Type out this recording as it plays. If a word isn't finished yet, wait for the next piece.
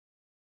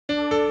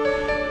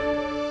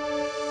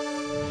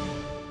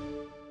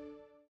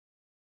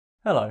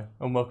Hello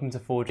and welcome to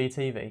 4G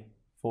TV,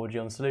 4G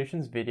on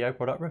Solutions video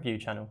product review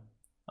channel.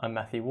 I'm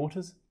Matthew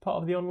Waters,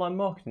 part of the online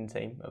marketing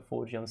team at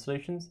 4G on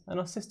Solutions and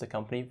our sister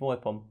company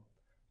VoIPOM,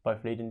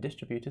 both leading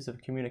distributors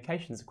of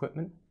communications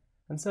equipment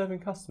and serving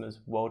customers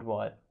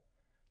worldwide.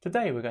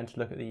 Today we're going to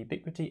look at the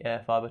Ubiquiti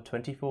airFiber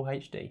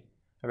 24HD,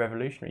 a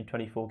revolutionary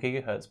 24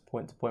 GHz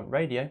point-to-point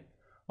radio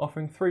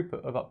offering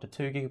throughput of up to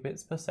 2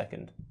 gigabits per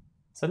second.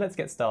 So let's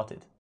get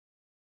started.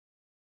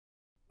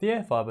 The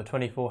airFiber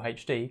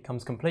 24HD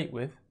comes complete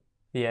with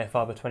the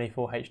airFiber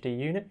 24HD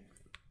unit,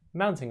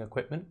 mounting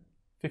equipment,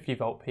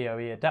 50V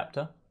PoE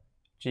adapter,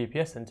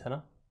 GPS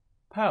antenna,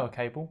 power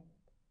cable,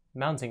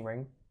 mounting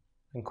ring,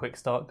 and quick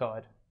start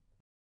guide.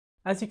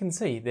 As you can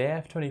see, the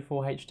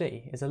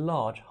AF-24HD is a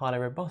large, highly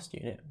robust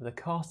unit with a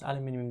cast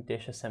aluminium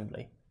dish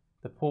assembly.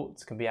 The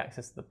ports can be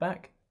accessed at the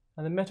back,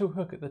 and the metal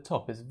hook at the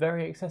top is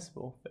very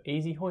accessible for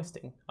easy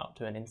hoisting up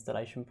to an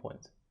installation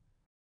point.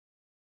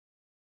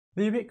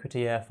 The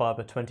Ubiquiti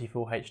airFiber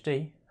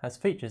 24HD has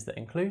features that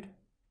include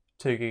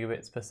 2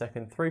 gigabits per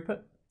second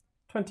throughput,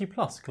 20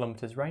 plus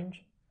kilometers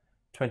range,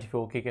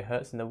 24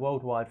 GHz in the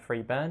worldwide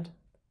free band,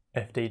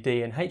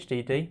 FDD and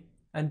HDD,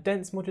 and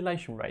dense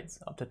modulation rates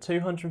up to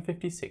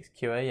 256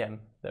 QAM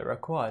that are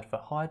required for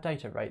high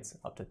data rates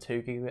up to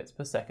 2 gigabits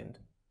per second.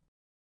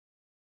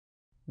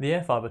 The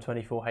airFiber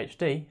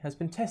 24HD has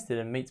been tested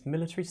and meets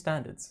military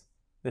standards.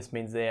 This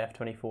means the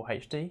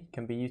AF-24HD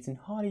can be used in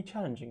highly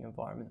challenging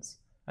environments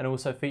and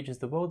also features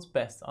the world's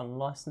best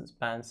unlicensed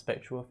band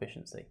spectral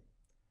efficiency.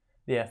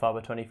 The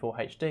airFiber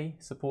 24HD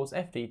supports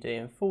FDD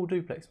in full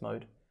duplex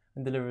mode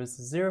and delivers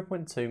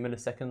 0.2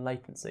 millisecond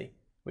latency,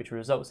 which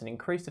results in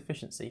increased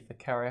efficiency for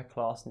carrier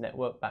class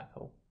network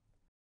backhaul.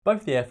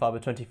 Both the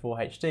airFiber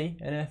 24HD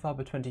and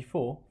airFiber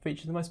 24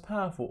 feature the most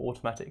powerful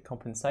automatic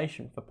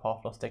compensation for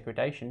path loss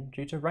degradation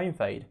due to rain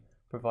fade,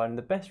 providing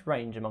the best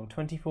range among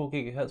 24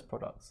 GHz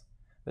products.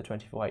 The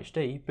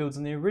 24HD builds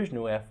on the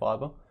original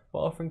airFiber by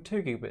offering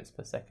 2 gigabits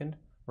per second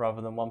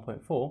rather than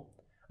 1.4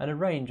 and a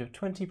range of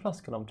 20 plus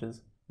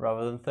kilometers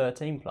rather than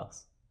 13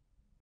 plus.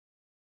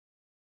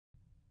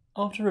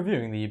 After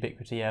reviewing the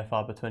Ubiquiti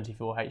airFiber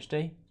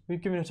 24HD,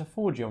 we've given it a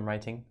 4G on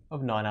rating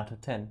of 9 out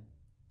of 10.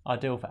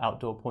 Ideal for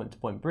outdoor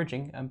point-to-point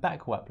bridging and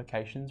backhaul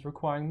applications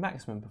requiring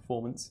maximum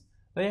performance,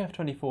 the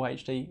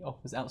AF-24HD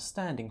offers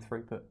outstanding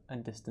throughput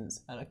and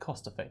distance at a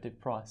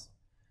cost-effective price.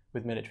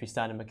 With military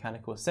standard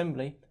mechanical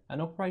assembly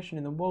and operation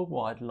in the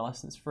worldwide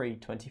license-free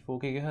 24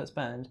 GHz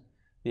band,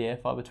 the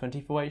airFiber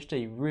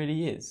 24HD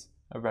really is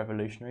a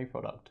revolutionary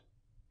product.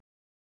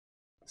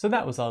 So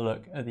that was our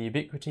look at the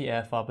Ubiquiti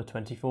airFiber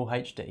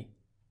 24HD.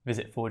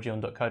 Visit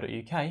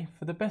 4gion.co.uk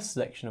for the best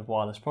selection of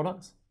wireless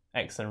products,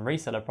 excellent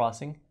reseller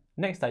pricing,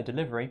 next day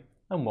delivery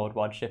and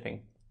worldwide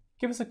shipping.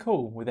 Give us a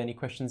call with any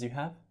questions you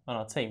have and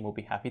our team will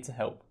be happy to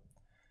help.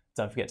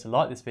 Don't forget to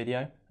like this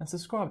video and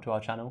subscribe to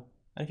our channel,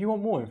 and if you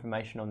want more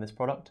information on this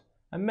product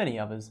and many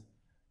others,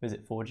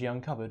 visit 4G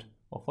Uncovered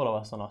or follow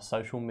us on our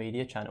social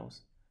media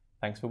channels.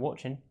 Thanks for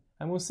watching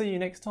and we'll see you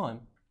next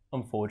time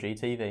on 4G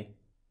TV.